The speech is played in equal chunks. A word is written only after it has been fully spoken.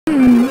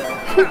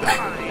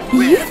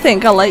You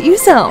think I'll let you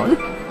zone?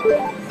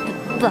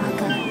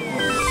 Baka.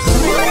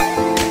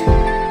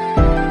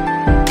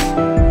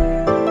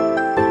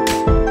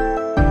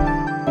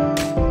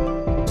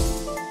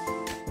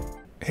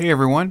 Hey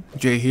everyone,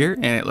 Jay here,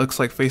 and it looks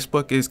like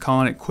Facebook is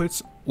calling it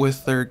quits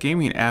with their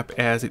gaming app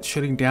as it's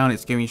shutting down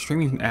its gaming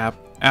streaming app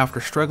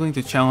after struggling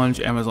to challenge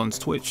Amazon's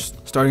Twitch.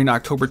 Starting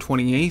October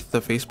 28th,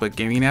 the Facebook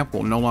gaming app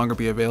will no longer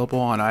be available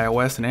on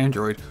iOS and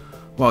Android,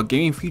 while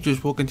gaming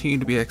features will continue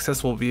to be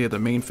accessible via the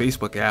main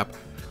Facebook app.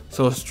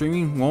 So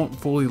streaming won't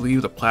fully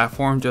leave the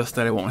platform, just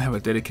that it won't have a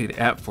dedicated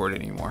app for it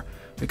anymore,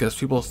 because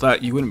people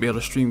thought you wouldn't be able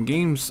to stream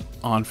games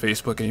on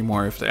Facebook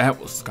anymore if the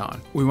app was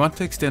gone. We want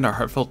to extend our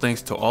heartfelt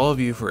thanks to all of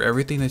you for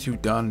everything that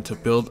you've done to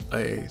build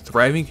a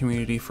thriving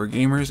community for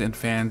gamers and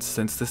fans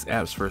since this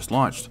app's first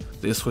launched.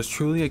 This was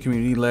truly a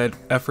community-led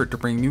effort to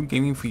bring new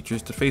gaming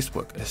features to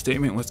Facebook. A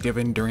statement was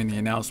given during the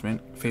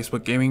announcement.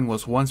 Facebook gaming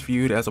was once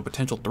viewed as a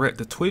potential threat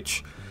to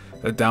Twitch,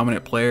 a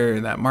dominant player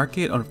in that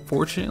market.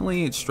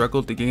 Unfortunately, it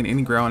struggled to gain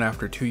any ground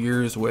after 2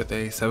 years with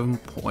a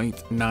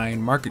 7.9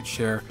 market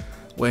share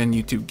when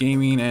YouTube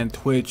Gaming and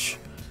Twitch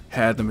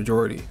had the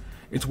majority.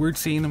 It's weird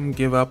seeing them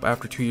give up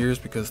after 2 years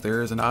because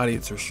there is an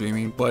audience for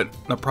streaming, but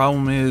the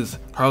problem is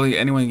hardly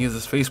anyone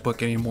uses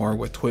Facebook anymore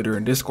with Twitter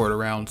and Discord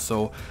around,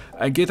 so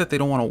I get that they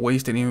don't want to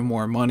waste any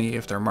more money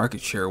if their market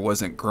share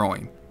wasn't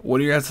growing.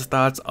 What are your guys'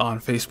 thoughts on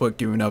Facebook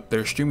giving up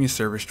their streaming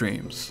service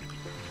streams?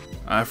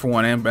 I for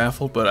one am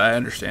baffled, but I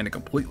understand it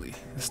completely.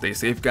 Stay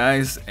safe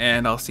guys,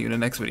 and I'll see you in the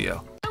next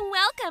video.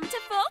 Welcome to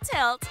Full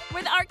Tilt,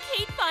 where the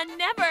arcade fun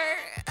never...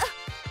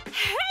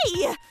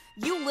 Hey!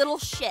 You little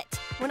shit.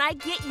 When I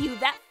get you,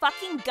 that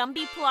fucking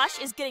Gumby plush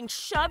is getting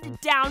shoved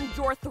down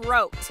your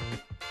throat.